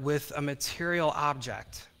hunger with a material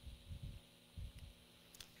object.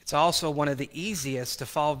 It's also one of the easiest to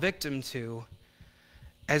fall victim to,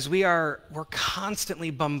 as we're constantly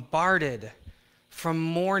bombarded from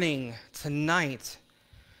morning to night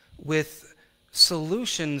with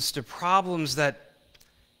solutions to problems that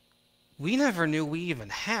we never knew we even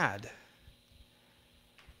had.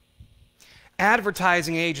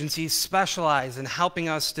 Advertising agencies specialize in helping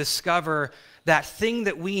us discover that thing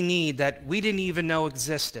that we need that we didn't even know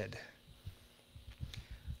existed.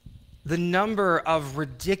 The number of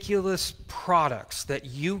ridiculous products that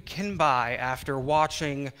you can buy after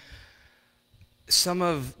watching some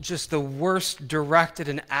of just the worst directed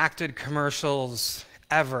and acted commercials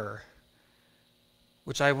ever,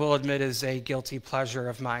 which I will admit is a guilty pleasure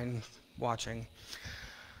of mine watching.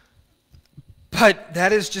 But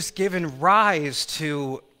that has just given rise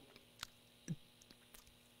to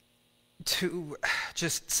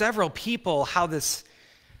just several people how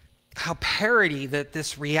parody that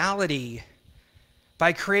this reality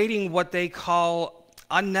by creating what they call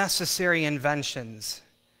unnecessary inventions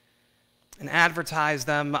and advertise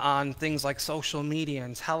them on things like social media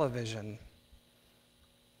and television.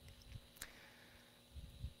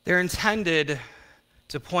 They're intended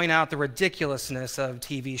to point out the ridiculousness of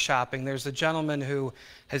TV shopping. There's a gentleman who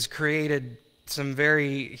has created some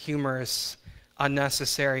very humorous,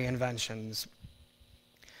 unnecessary inventions.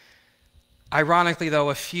 Ironically, though,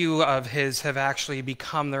 a few of his have actually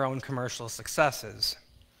become their own commercial successes.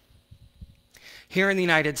 Here in the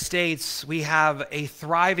United States, we have a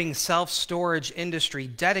thriving self-storage industry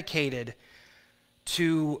dedicated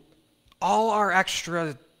to all our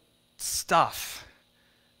extra stuff,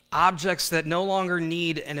 objects that no longer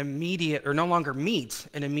need an immediate, or no longer meet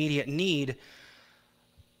an immediate need,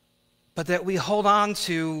 but that we hold on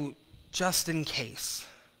to just in case.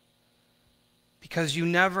 Because you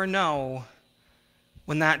never know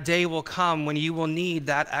when that day will come when you will need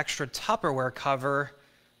that extra Tupperware cover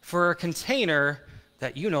for a container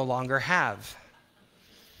that you no longer have.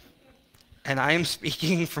 And I am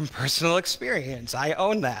speaking from personal experience. I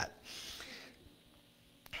own that.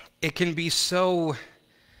 It can be so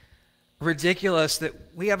ridiculous that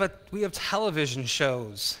we have television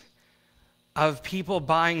shows of people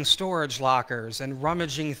buying storage lockers and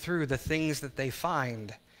rummaging through the things that they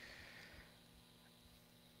find.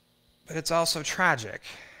 But it's also tragic.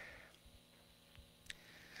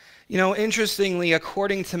 You know, interestingly,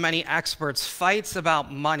 according to many experts, fights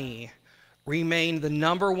about money remain the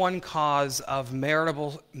number one cause of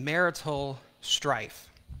marital strife.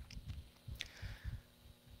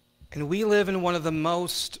 And we live in one of the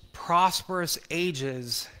most prosperous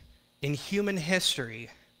ages in human history.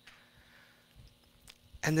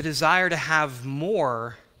 And the desire to have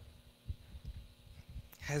more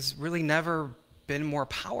has really never been more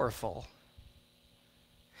powerful.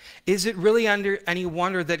 Is it really any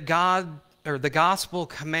wonder that God, or the gospel,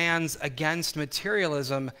 commands against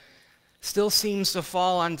materialism still seems to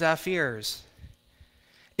fall on deaf ears?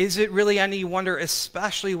 Is it really any wonder,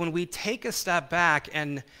 especially when we take a step back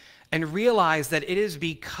and realize that it is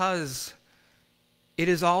because it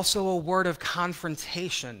is also a word of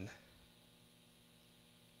confrontation?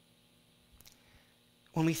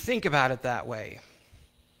 When we think about it that way,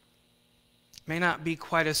 it may not be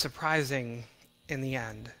quite as surprising in the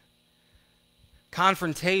end.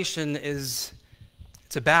 Confrontation it's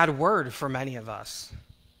a bad word for many of us.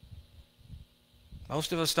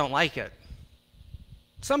 Most of us don't like it.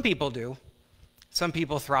 Some people do. Some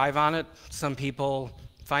people thrive on it. Some people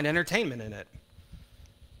find entertainment in it.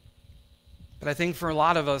 But I think for a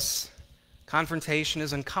lot of us, confrontation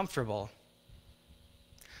is uncomfortable.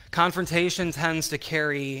 Confrontation tends to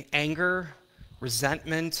carry anger,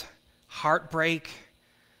 resentment, heartbreak,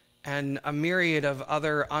 and a myriad of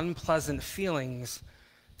other unpleasant feelings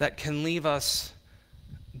that can leave us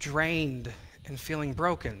drained and feeling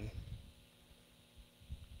broken.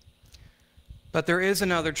 But there is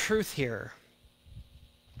another truth here.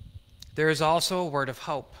 There is also a word of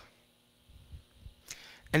hope.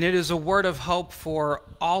 And it is a word of hope for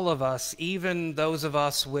all of us, even those of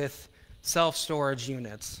us with self-storage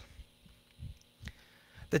units.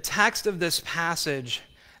 The text of this passage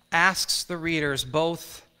asks the readers,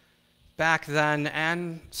 both back then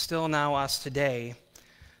and still now us today,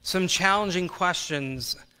 some challenging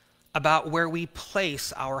questions about where we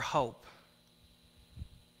place our hope.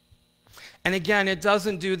 And again, it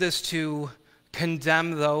doesn't do this to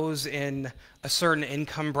condemn those in a certain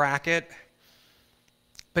income bracket,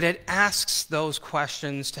 but it asks those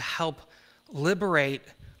questions to help liberate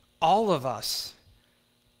all of us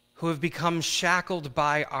who have become shackled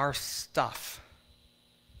by our stuff.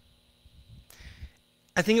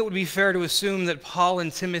 I think it would be fair to assume that Paul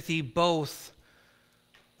and Timothy both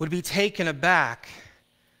would be taken aback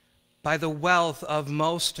by the wealth of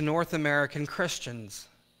most North American Christians.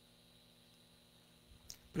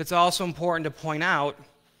 But it's also important to point out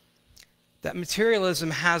that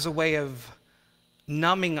materialism has a way of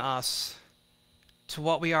numbing us to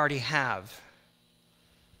what we already have.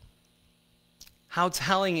 How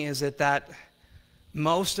telling is it that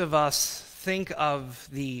most of us think of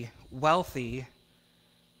the wealthy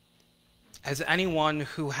as anyone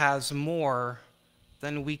who has more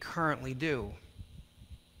than we currently do.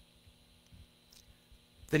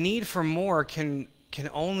 The need for more can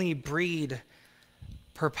only breed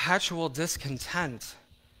perpetual discontent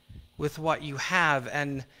with what you have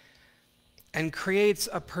and creates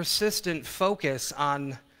a persistent focus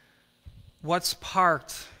on what's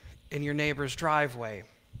parked in your neighbor's driveway.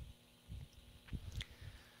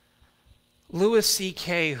 Louis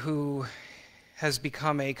C.K., who has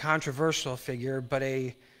become a controversial figure, but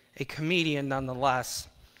a comedian nonetheless,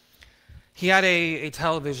 he had a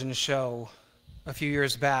television show a few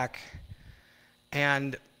years back,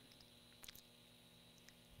 and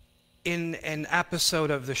in an episode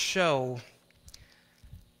of the show,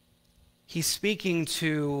 he's speaking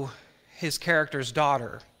to his character's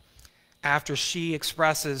daughter after she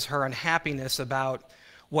expresses her unhappiness about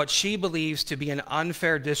what she believes to be an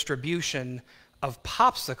unfair distribution of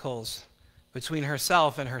popsicles between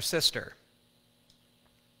herself and her sister.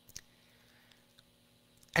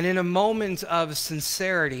 And in a moment of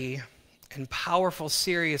sincerity and powerful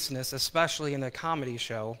seriousness, especially in a comedy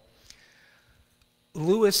show,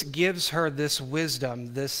 Lewis gives her this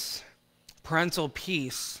wisdom, this parental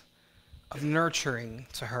piece of nurturing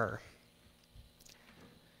to her.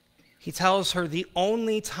 He tells her the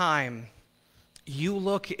only time you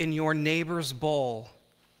look in your neighbor's bowl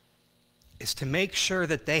is to make sure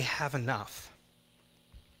that they have enough.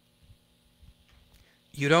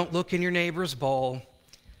 You don't look in your neighbor's bowl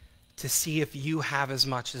to see if you have as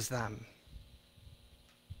much as them.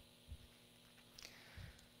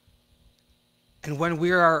 And when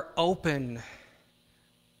we are open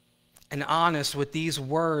and honest with these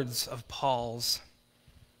words of Paul's,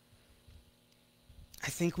 I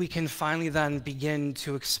think we can finally then begin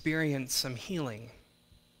to experience some healing.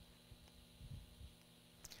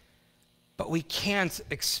 But we can't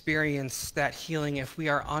experience that healing if we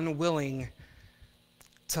are unwilling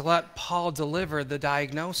to let Paul deliver the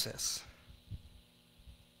diagnosis.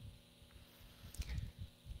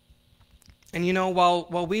 And you know,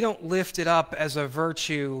 while we don't lift it up as a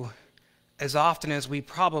virtue as often as we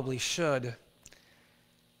probably should,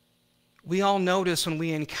 we all notice when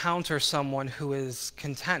we encounter someone who is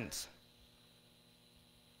content.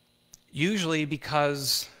 Usually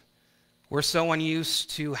because we're so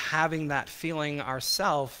unused to having that feeling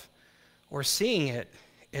ourselves or seeing it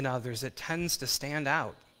in others, it tends to stand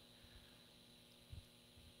out.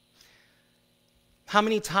 How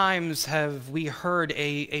many times have we heard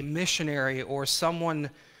a missionary or someone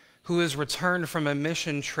who has returned from a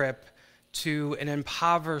mission trip to an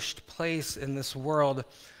impoverished place in this world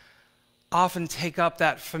often take up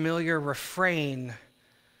that familiar refrain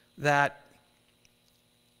that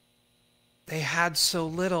they had so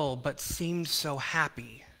little but seemed so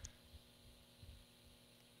happy?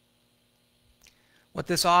 What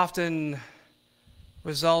this often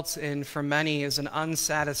results in for many is an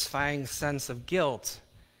unsatisfying sense of guilt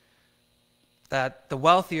that the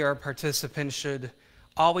wealthier participant should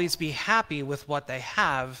always be happy with what they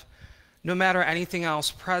have, no matter anything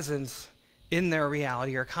else present in their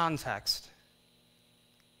reality or context.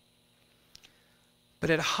 But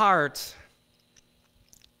at heart,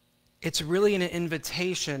 it's really an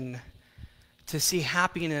invitation to see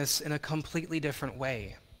happiness in a completely different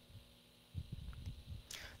way.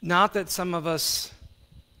 Not that someone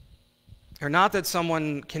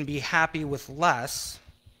can be happy with less,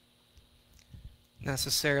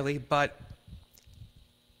 necessarily, but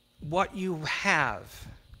what you have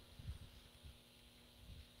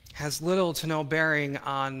has little to no bearing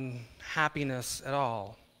on happiness at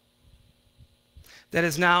all. That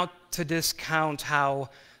is not to discount how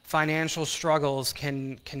financial struggles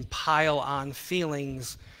can pile on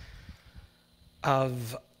feelings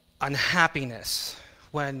of unhappiness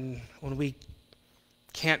when we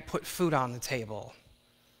can't put food on the table,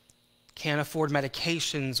 can't afford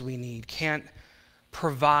medications we need, can't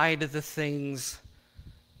provide the things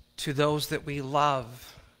to those that we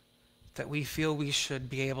love that we feel we should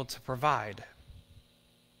be able to provide.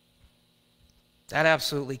 That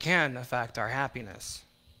absolutely can affect our happiness.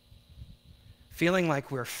 Feeling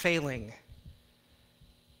like we're failing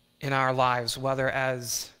in our lives, whether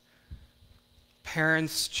as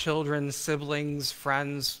parents, children, siblings,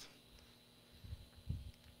 friends,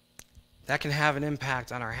 that can have an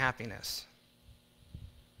impact on our happiness.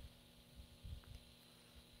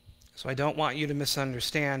 So I don't want you to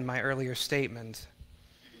misunderstand my earlier statement.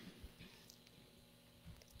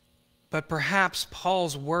 But perhaps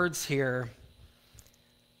Paul's words here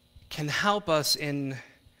can help us in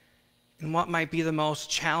what might be the most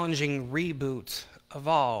challenging reboot of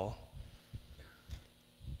all.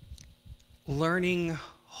 learning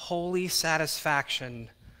holy satisfaction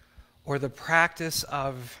or the practice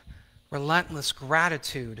of relentless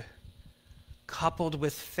gratitude coupled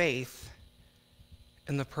with faith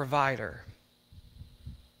in the provider.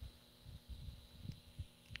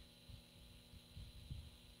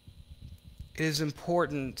 It is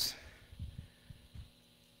important,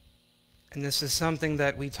 and this is something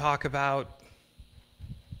that we talk about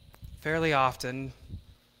fairly often.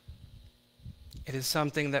 It is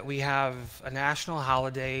something that we have a national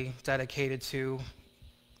holiday dedicated to,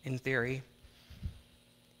 in theory.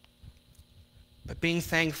 But being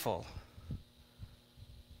thankful,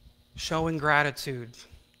 showing gratitude,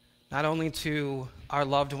 not only to our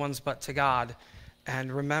loved ones, but to God,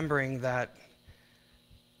 and remembering that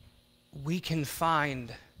we can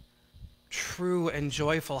find true and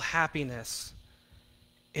joyful happiness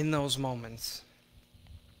in those moments.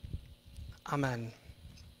 Amen.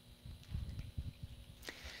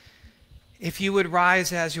 If you would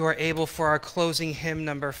rise as you are able for our closing hymn,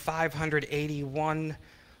 number 581,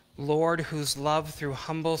 Lord, whose love through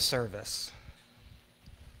humble service.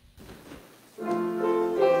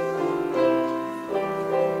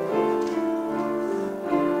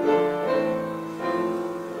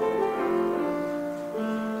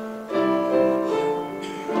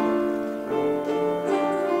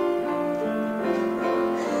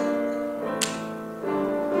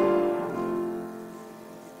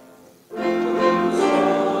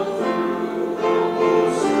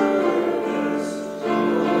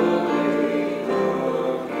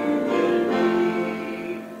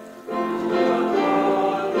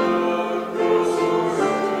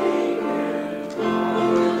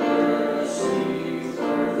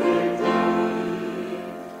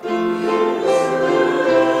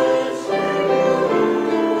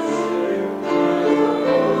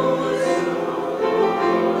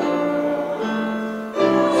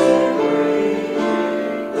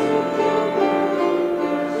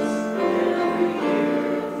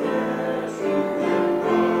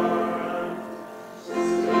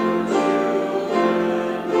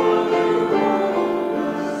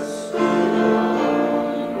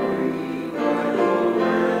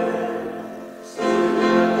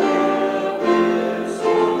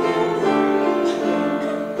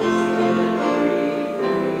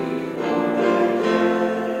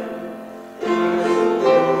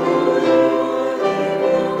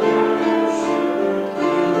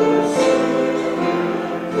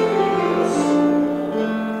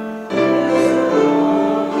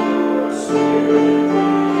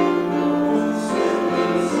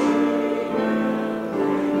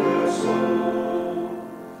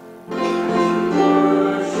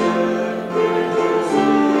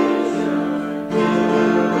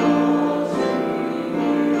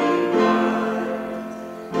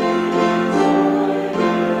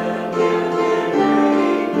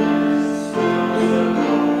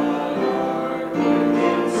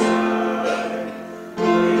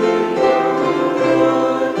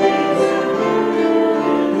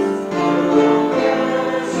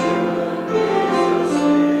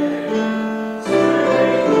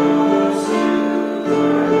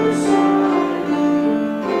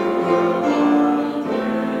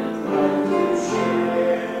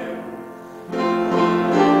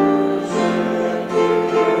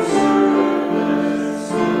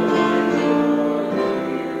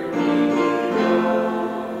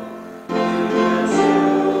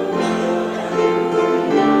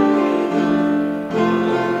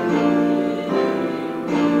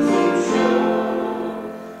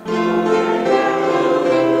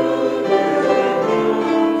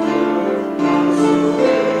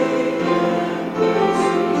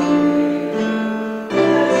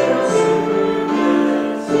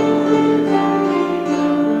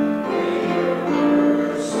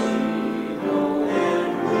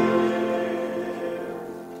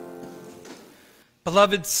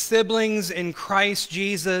 Beloved siblings in Christ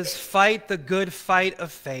Jesus, fight the good fight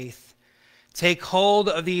of faith. Take hold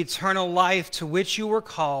of the eternal life to which you were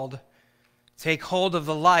called. Take hold of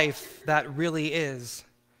the life that really is.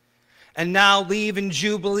 And now leave in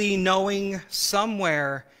jubilee, knowing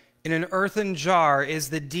somewhere in an earthen jar is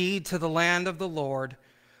the deed to the land of the Lord,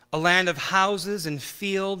 a land of houses and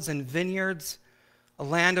fields and vineyards, a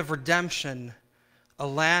land of redemption, a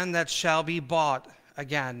land that shall be bought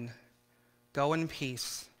again. Go in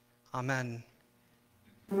peace. Amen.